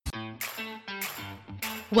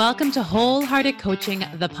Welcome to Wholehearted Coaching,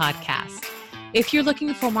 the podcast. If you're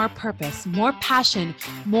looking for more purpose, more passion,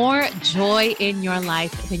 more joy in your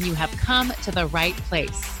life, then you have come to the right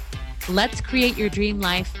place. Let's create your dream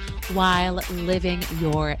life while living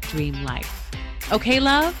your dream life. Okay,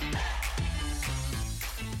 love?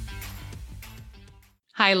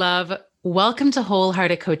 Hi, love. Welcome to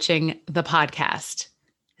Wholehearted Coaching, the podcast.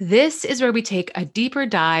 This is where we take a deeper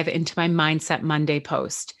dive into my Mindset Monday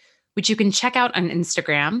post, which you can check out on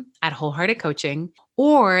Instagram at Wholehearted Coaching,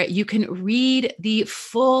 or you can read the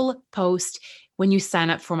full post when you sign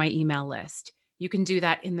up for my email list. You can do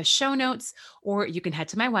that in the show notes, or you can head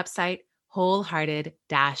to my website,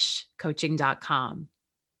 wholehearted-coaching.com.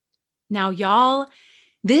 Now, y'all,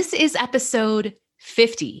 this is episode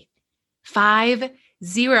 50. 50.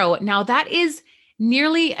 Now, that is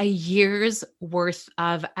nearly a year's worth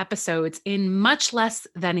of episodes in much less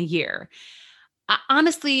than a year.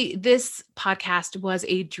 Honestly, this podcast was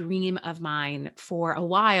a dream of mine for a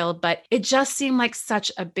while, but it just seemed like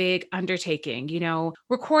such a big undertaking,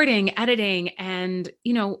 recording, editing, and,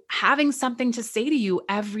 having something to say to you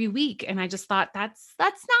every week. And I just thought that's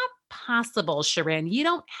not possible, Sharon. You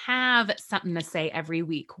don't have something to say every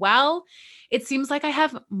week. Well, it seems like I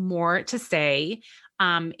have more to say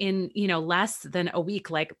in, less than a week,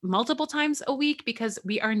 like multiple times a week, because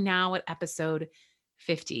we are now at episode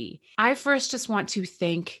 50. I first just want to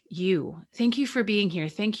thank you. Thank you for being here.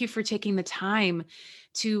 Thank you for taking the time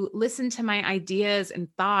to listen to my ideas and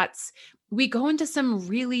thoughts. We go into some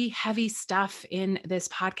really heavy stuff in this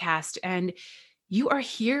podcast, and you are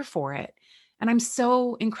here for it. And I'm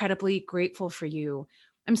so incredibly grateful for you.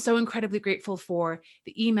 I'm so incredibly grateful for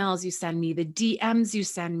the emails you send me, the DMs you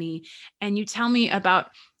send me, and you tell me about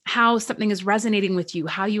how something is resonating with you,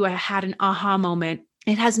 how you had an aha moment.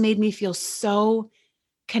 It has made me feel so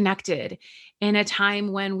connected in a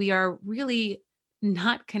time when we are really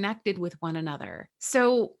not connected with one another.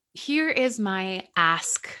 So here is my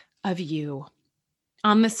ask of you.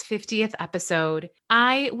 On this 50th episode,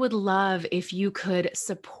 I would love if you could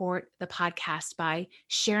support the podcast by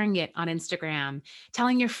sharing it on Instagram,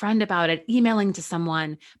 telling your friend about it, emailing to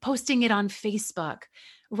someone, posting it on Facebook,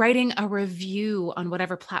 writing a review on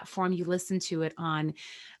whatever platform you listen to it on,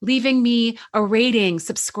 leaving me a rating,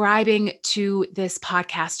 subscribing to this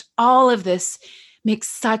podcast. All of this makes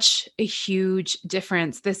such a huge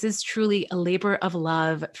difference. This is truly a labor of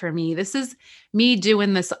love for me. This is me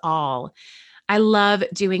doing this all. I love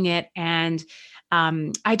doing it. And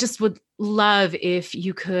I just would love if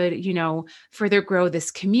you could, further grow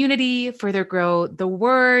this community, further grow the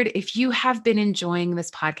word. If you have been enjoying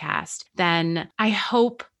this podcast, then I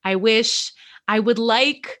hope, I wish, I would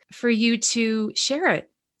like for you to share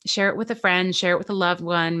it with a friend, share it with a loved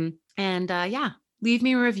one. And leave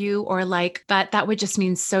me a review or but that would just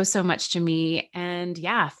mean so, so much to me. And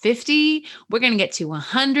 50, we're going to get to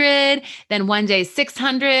 100, then one day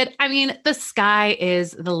 600. I mean, the sky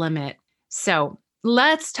is the limit. So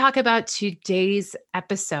let's talk about today's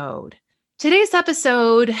episode. Today's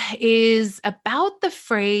episode is about the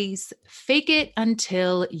phrase, fake it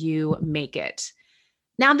until you make it.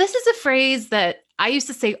 Now, this is a phrase that I used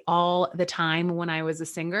to say all the time when I was a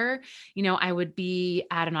singer. I would be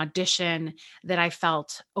at an audition that I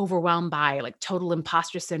felt overwhelmed by, like total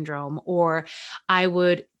imposter syndrome, or I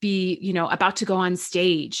would be, about to go on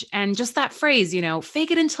stage, and just that phrase,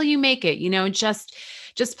 fake it until you make it,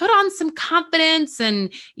 just put on some confidence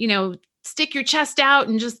and, stick your chest out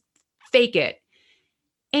and just fake it.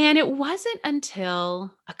 And it wasn't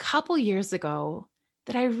until a couple years ago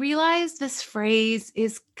that I realized this phrase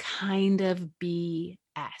is kind of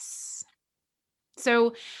BS.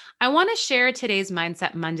 So I want to share today's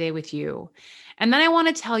Mindset Monday with you. And then I want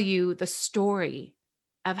to tell you the story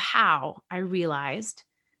of how I realized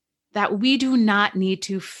that we do not need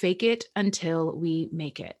to fake it until we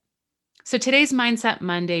make it. So today's Mindset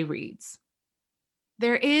Monday reads,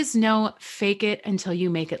 there is no fake it until you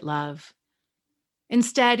make it, love.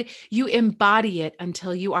 Instead, you embody it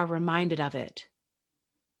until you are reminded of it.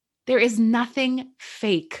 There is nothing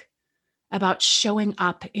fake about showing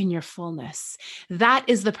up in your fullness. That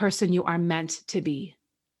is the person you are meant to be.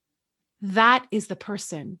 That is the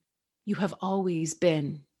person you have always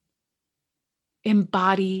been.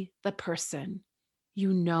 Embody the person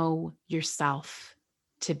you know yourself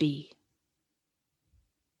to be.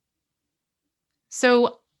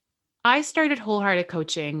 So I started Wholehearted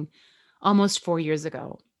Coaching almost 4 years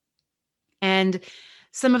ago. And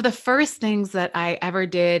Some of the first things that I ever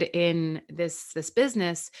did in this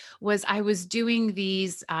business was I was doing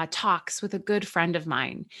these talks with a good friend of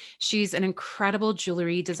mine. She's an incredible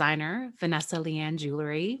jewelry designer, Vanessa Leanne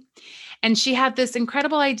Jewelry, and she had this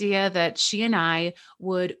incredible idea that she and I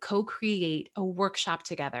would co-create a workshop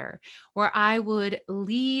together where I would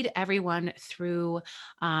lead everyone through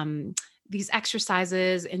these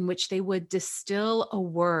exercises in which they would distill a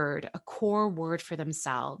word, a core word for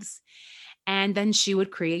themselves. And then she would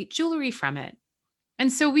create jewelry from it.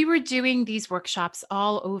 And so we were doing these workshops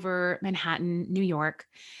all over Manhattan, New York.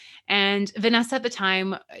 And Vanessa at the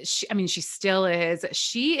time, she still is.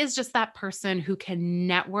 She is just that person who can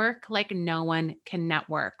network like no one can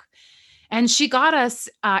network. And she got us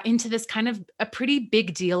into this kind of a pretty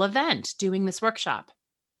big deal event doing this workshop.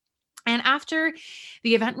 And after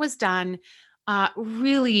the event was done,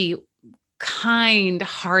 really kind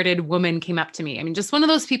hearted woman came up to me. I mean, just one of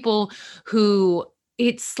those people who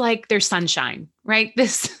it's like their sunshine, right?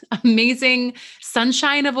 This amazing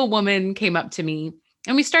sunshine of a woman came up to me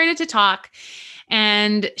and we started to talk.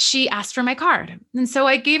 And she asked for my card. And so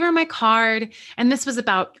I gave her my card. And this was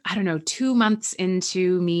about, I don't know, 2 months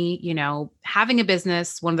into me, having a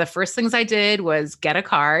business. One of the first things I did was get a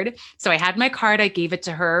card. So I had my card. I gave it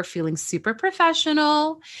to her, feeling super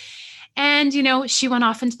professional. And, she went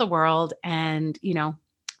off into the world and,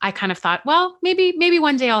 I kind of thought, well, maybe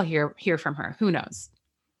one day I'll hear from her. Who knows?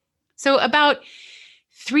 So about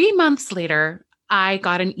 3 months later, I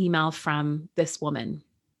got an email from this woman.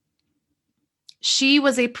 She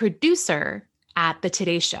was a producer at the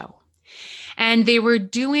Today Show. And they were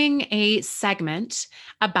doing a segment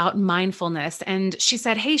about mindfulness. And she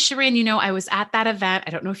said, "Hey, Shirin, I was at that event. I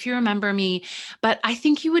don't know if you remember me, but I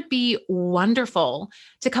think you would be wonderful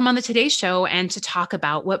to come on the Today Show and to talk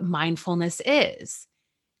about what mindfulness is."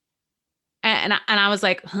 And I was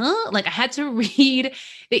like, huh? Like I had to read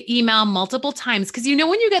the email multiple times because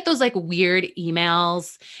when you get those like weird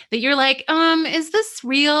emails that you're like, is this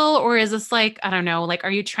real or is this like, I don't know, like, are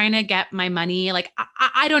you trying to get my money? Like,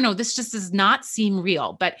 I don't know. This just does not seem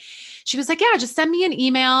real. But she was like, yeah, just send me an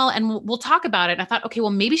email and we'll talk about it. And I thought, okay, well,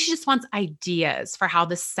 maybe she just wants ideas for how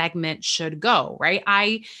this segment should go, right?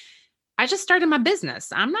 I just started my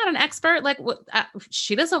business. I'm not an expert. Like,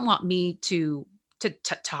 she doesn't want me to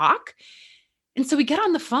talk. And so we get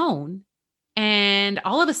on the phone, and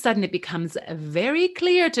all of a sudden it becomes very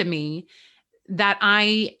clear to me that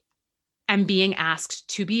I am being asked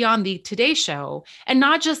to be on the Today Show, and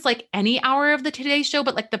not just like any hour of the Today Show,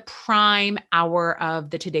 but like the prime hour of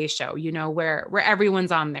the Today Show, where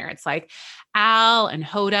everyone's on there. It's like Al and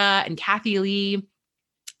Hoda and Kathy Lee.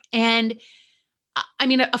 And I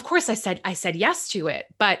mean, of course I said yes to it,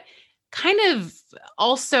 but kind of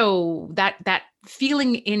also that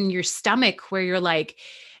feeling in your stomach where you're like,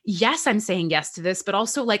 yes, I'm saying yes to this, but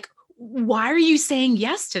also like, why are you saying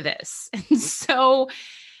yes to this? And so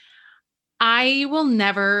I will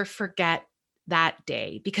never forget that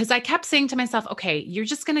day because I kept saying to myself, okay, you're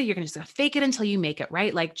gonna just fake it until you make it,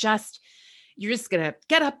 right? Like you're just gonna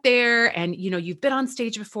get up there and you've been on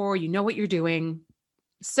stage before, you know what you're doing.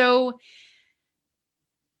 So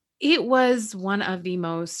it was one of the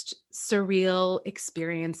most surreal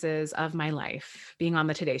experiences of my life being on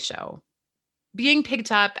the Today Show, being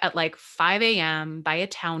picked up at like 5 a.m. by a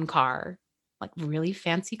town car, like really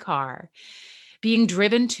fancy car, being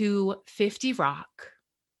driven to 50 Rock,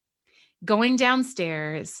 going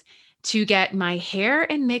downstairs to get my hair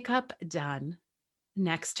and makeup done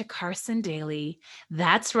next to Carson Daly.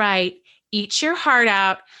 That's right. Eat your heart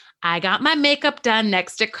out. I got my makeup done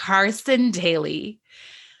next to Carson Daly.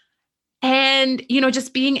 And,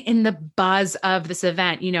 just being in the buzz of this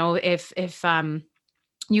event, if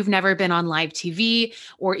you've never been on live TV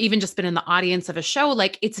or even just been in the audience of a show,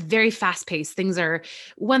 like it's very fast paced. Things are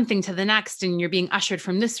one thing to the next and you're being ushered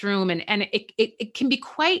from this room and it can be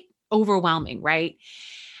quite overwhelming, right?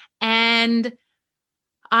 And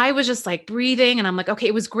I was just like breathing and I'm like, okay,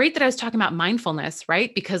 it was great that I was talking about mindfulness,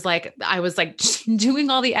 right? Because like I was like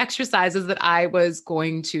doing all the exercises that I was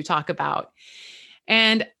going to talk about.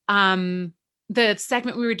 And the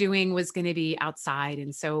segment we were doing was going to be outside.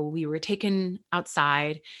 And so we were taken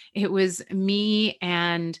outside. It was me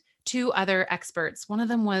and two other experts. One of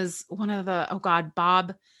them was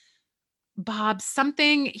Bob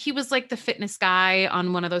something. He was like the fitness guy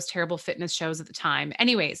on one of those terrible fitness shows at the time.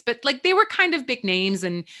 Anyways, but like they were kind of big names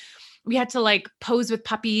and we had to like pose with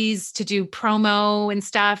puppies to do promo and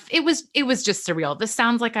stuff. It was just surreal. This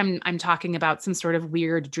sounds like I'm talking about some sort of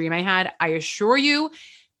weird dream I had. I assure you,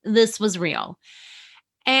 this was real.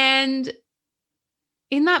 And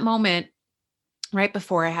in that moment, right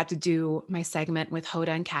before I had to do my segment with Hoda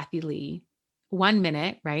and Kathy Lee, 1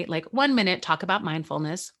 minute, right? Like 1 minute, talk about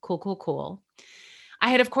mindfulness. Cool, cool, cool. I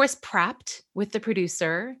had, of course, prepped with the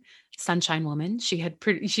producer, Sunshine Woman. She had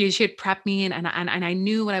prepped me, and I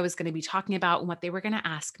knew what I was going to be talking about and what they were going to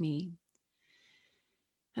ask me.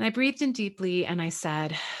 And I breathed in deeply and I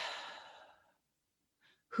said,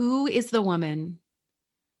 who is the woman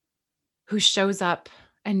who shows up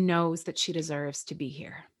and knows that she deserves to be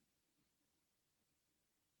here?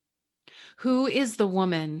 Who is the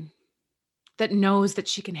woman that knows that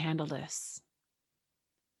she can handle this?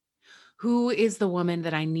 Who is the woman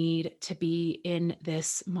that I need to be in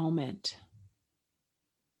this moment?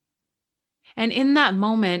 And in that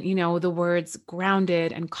moment, the words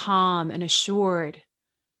grounded and calm and assured,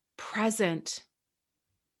 present,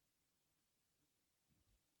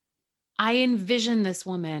 I envisioned this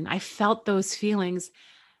woman. I felt those feelings.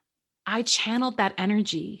 I channeled that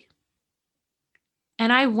energy.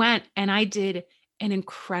 And I went and I did an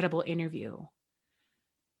incredible interview.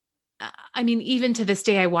 I mean, even to this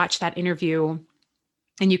day, I watch that interview,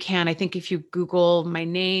 and I think if you Google my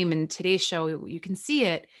name and today's show, you can see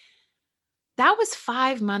it. That was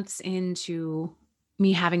 5 months into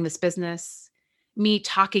me having this business, me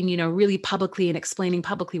talking, really publicly and explaining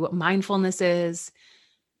publicly what mindfulness is.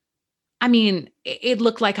 I mean, it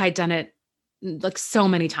looked like I'd done it like so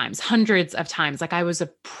many times, hundreds of times. Like I was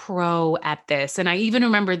a pro at this. And I even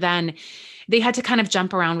remember then they had to kind of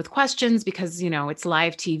jump around with questions because, it's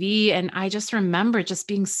live TV. And I just remember just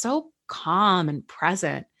being so calm and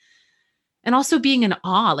present and also being in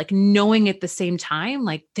awe, like knowing at the same time,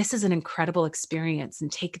 like this is an incredible experience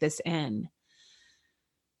and take this in.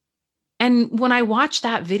 And when I watched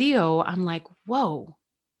that video, I'm like, whoa,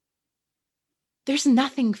 there's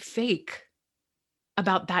nothing fake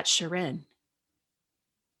about that Shirin.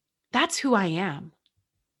 That's who I am.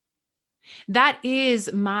 That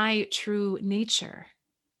is my true nature.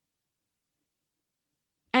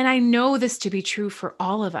 And I know this to be true for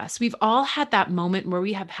all of us. We've all had that moment where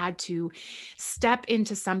we have had to step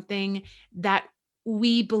into something that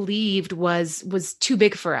we believed was too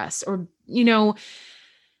big for us, or,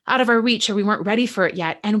 out of our reach, or we weren't ready for it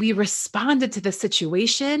yet. And we responded to the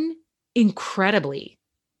situation incredibly,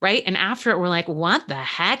 right? And after it, we're like, what the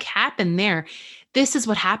heck happened there? This is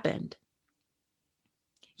what happened.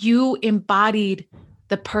 You embodied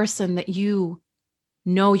the person that you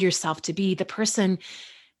know yourself to be, the person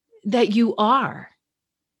that you are.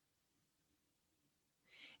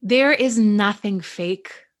 There is nothing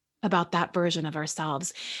fake about that version of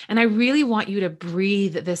ourselves. And I really want you to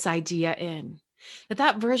breathe this idea in,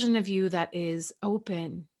 that version of you that is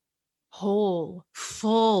open, whole,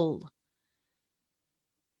 full,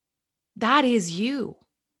 that is you.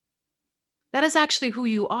 That is actually who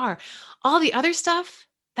you are. All the other stuff,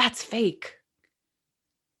 that's fake.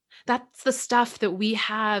 That's the stuff that we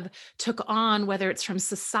have took on, whether it's from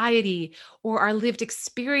society or our lived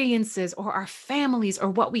experiences or our families or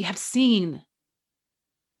what we have seen.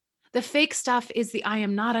 The fake stuff is the I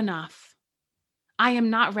am not enough. I am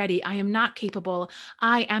not ready. I am not capable.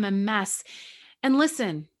 I am a mess. And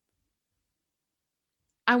listen,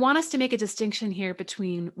 I want us to make a distinction here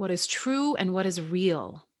between what is true and what is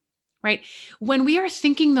real, right? When we are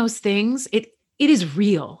thinking those things, it is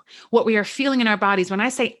real. What we are feeling in our bodies. When I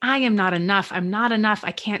say, I am not enough, I'm not enough,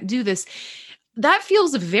 I can't do this, that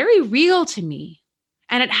feels very real to me.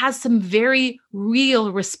 And it has some very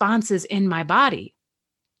real responses in my body.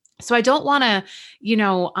 So I don't want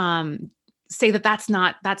to, say that that's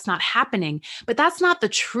not happening, but that's not the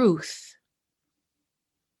truth.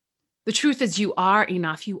 The truth is you are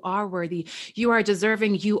enough, you are worthy, you are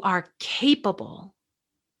deserving, you are capable.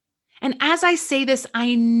 And as I say this,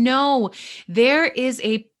 I know there is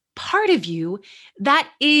a part of you that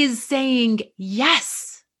is saying,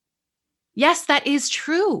 yes, that is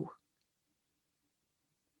true.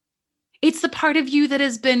 It's the part of you that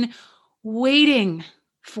has been waiting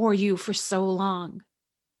for you for so long.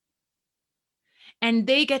 And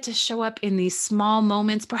they get to show up in these small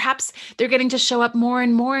moments. Perhaps they're getting to show up more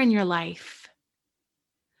and more in your life.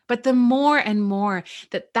 But the more and more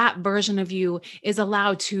that version of you is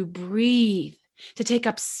allowed to breathe, to take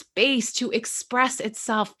up space, to express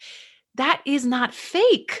itself, that is not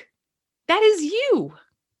fake. That is you.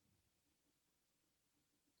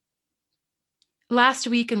 Last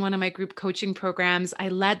week in one of my group coaching programs, I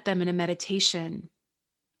led them in a meditation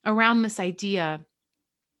around this idea.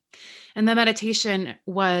 And the meditation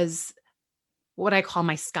was what I call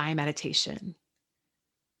my sky meditation.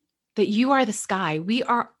 That you are the sky. We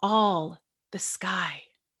are all the sky.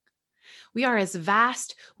 We are as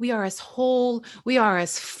vast, we are as whole, we are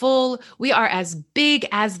as full, we are as big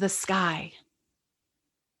as the sky.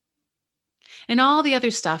 and all the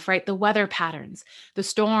other stuff, right? The weather patterns, the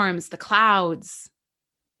storms, the clouds,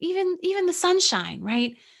 even the sunshine,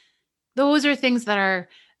 right? Those are things that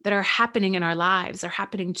are happening in our lives, are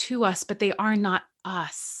happening to us, but they are not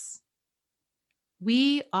us.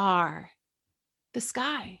 We are the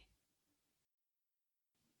sky.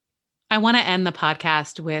 I want to end the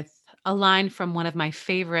podcast with a line from one of my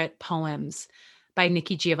favorite poems by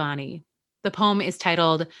Nikki Giovanni. The poem is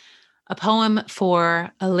titled "A Poem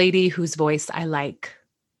for a Lady Whose Voice I Like."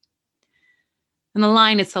 And the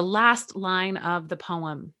line, it's the last line of the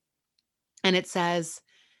poem. And it says,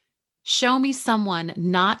 "Show me someone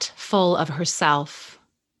not full of herself,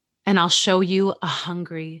 and I'll show you a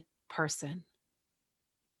hungry person."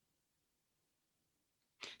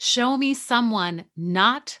 Show me someone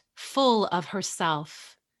not full of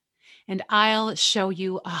herself, and I'll show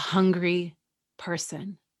you a hungry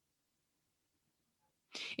person.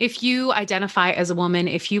 If you identify as a woman,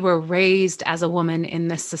 if you were raised as a woman in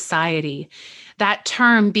this society, that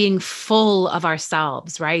term being full of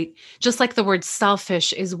ourselves, right? Just like the word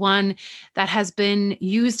selfish is one that has been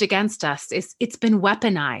used against us. It's been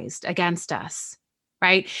weaponized against us,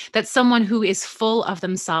 right? That someone who is full of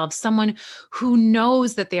themselves, someone who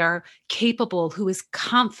knows that they are capable, who is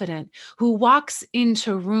confident, who walks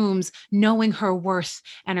into rooms knowing her worth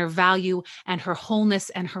and her value and her wholeness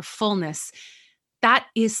and her fullness, that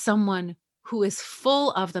is someone who is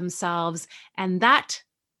full of themselves, and that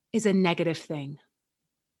is a negative thing.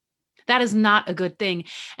 That is not a good thing.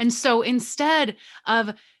 And so instead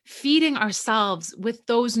of feeding ourselves with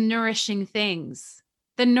those nourishing things,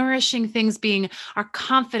 the nourishing things being our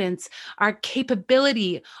confidence, our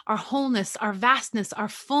capability, our wholeness, our vastness, our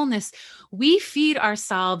fullness, we feed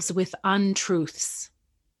ourselves with untruths.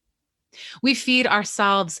 We feed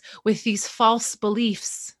ourselves with these false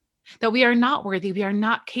beliefs that we are not worthy, we are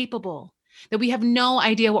not capable, that we have no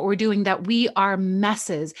idea what we're doing, that we are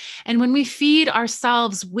messes. And when we feed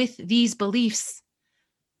ourselves with these beliefs,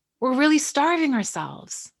 we're really starving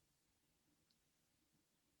ourselves.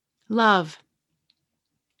 Love,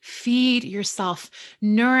 feed yourself,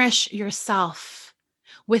 nourish yourself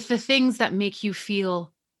with the things that make you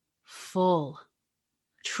feel full,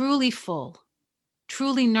 truly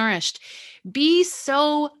nourished. Be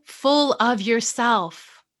so full of yourself.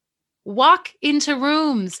 Walk into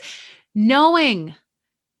rooms knowing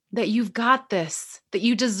that you've got this, that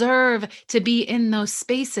you deserve to be in those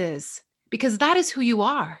spaces, because that is who you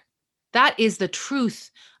are. That is the truth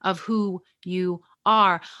of who you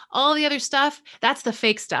are. All the other stuff, that's the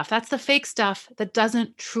fake stuff. That's the fake stuff that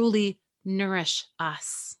doesn't truly nourish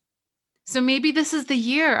us. So maybe this is the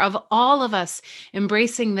year of all of us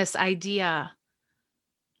embracing this idea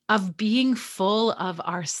of being full of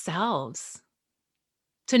ourselves,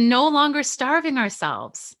 to no longer starving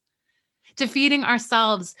ourselves, to feeding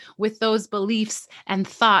ourselves with those beliefs and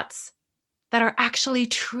thoughts that are actually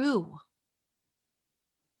true.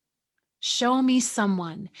 Show me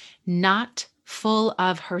someone not full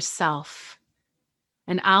of herself,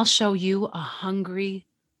 and I'll show you a hungry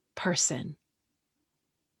person.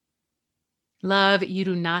 Love, you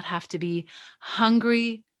do not have to be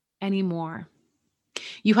hungry anymore.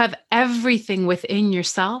 You have everything within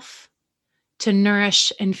yourself to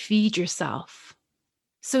nourish and feed yourself.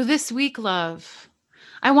 So this week, love,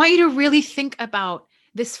 I want you to really think about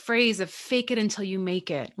this phrase of fake it until you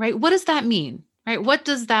make it, right? What does that mean, right? What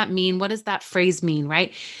does that mean? What does that phrase mean,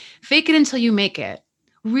 right? Fake it until you make it.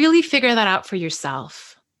 Really figure that out for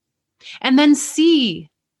yourself. And then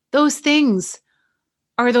see those things.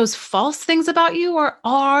 Are those false things about you, or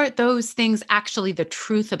are those things actually the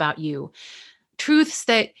truth about you? Truths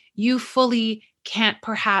that you fully can't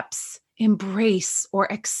perhaps embrace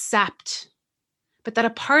or accept, but that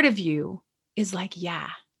a part of you is like, yeah,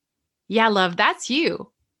 love, that's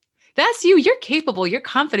you. That's you. You're capable. You're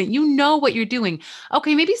confident. You know what you're doing.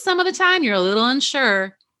 Okay, maybe some of the time you're a little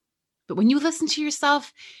unsure, but when you listen to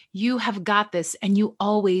yourself, you have got this and you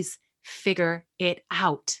always figure it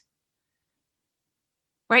out.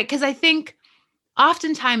 Right? Because I think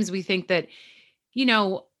oftentimes we think that,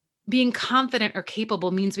 being confident or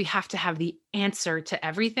capable means we have to have the answer to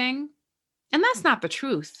everything. And that's not the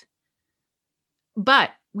truth.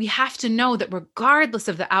 But we have to know that regardless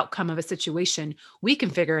of the outcome of a situation, we can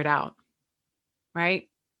figure it out, right?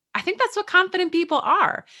 I think that's what confident people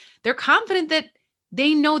are. They're confident that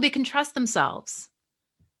they know they can trust themselves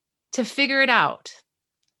to figure it out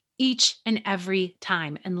each and every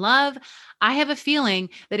time. And love, I have a feeling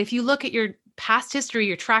that if you look at your past history,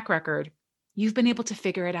 your track record, you've been able to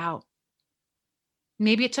figure it out.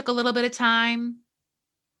 Maybe it took a little bit of time.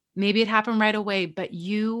 Maybe it happened right away, but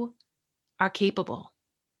you are capable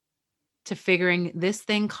to figuring this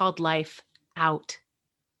thing called life out.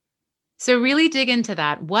 So really dig into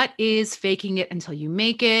that. What is faking it until you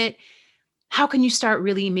make it? How can you start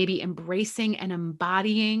really maybe embracing and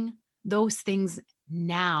embodying those things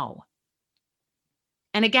now?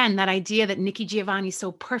 And again, that idea that Nikki Giovanni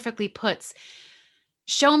so perfectly puts,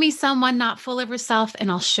 show me someone not full of herself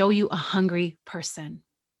and I'll show you a hungry person.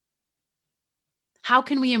 How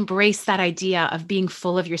can we embrace that idea of being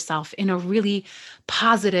full of yourself in a really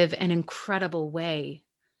positive and incredible way?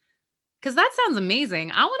 Because that sounds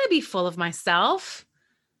amazing. I want to be full of myself.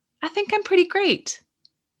 I think I'm pretty great.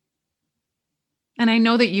 And I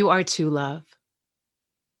know that you are too, love.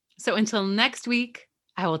 So until next week,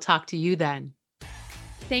 I will talk to you then.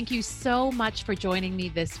 Thank you so much for joining me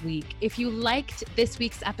this week. If you liked this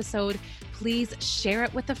week's episode, please share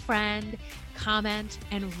it with a friend, comment,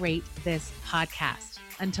 and rate this podcast.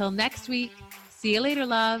 Until next week, see you later,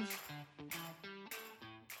 love.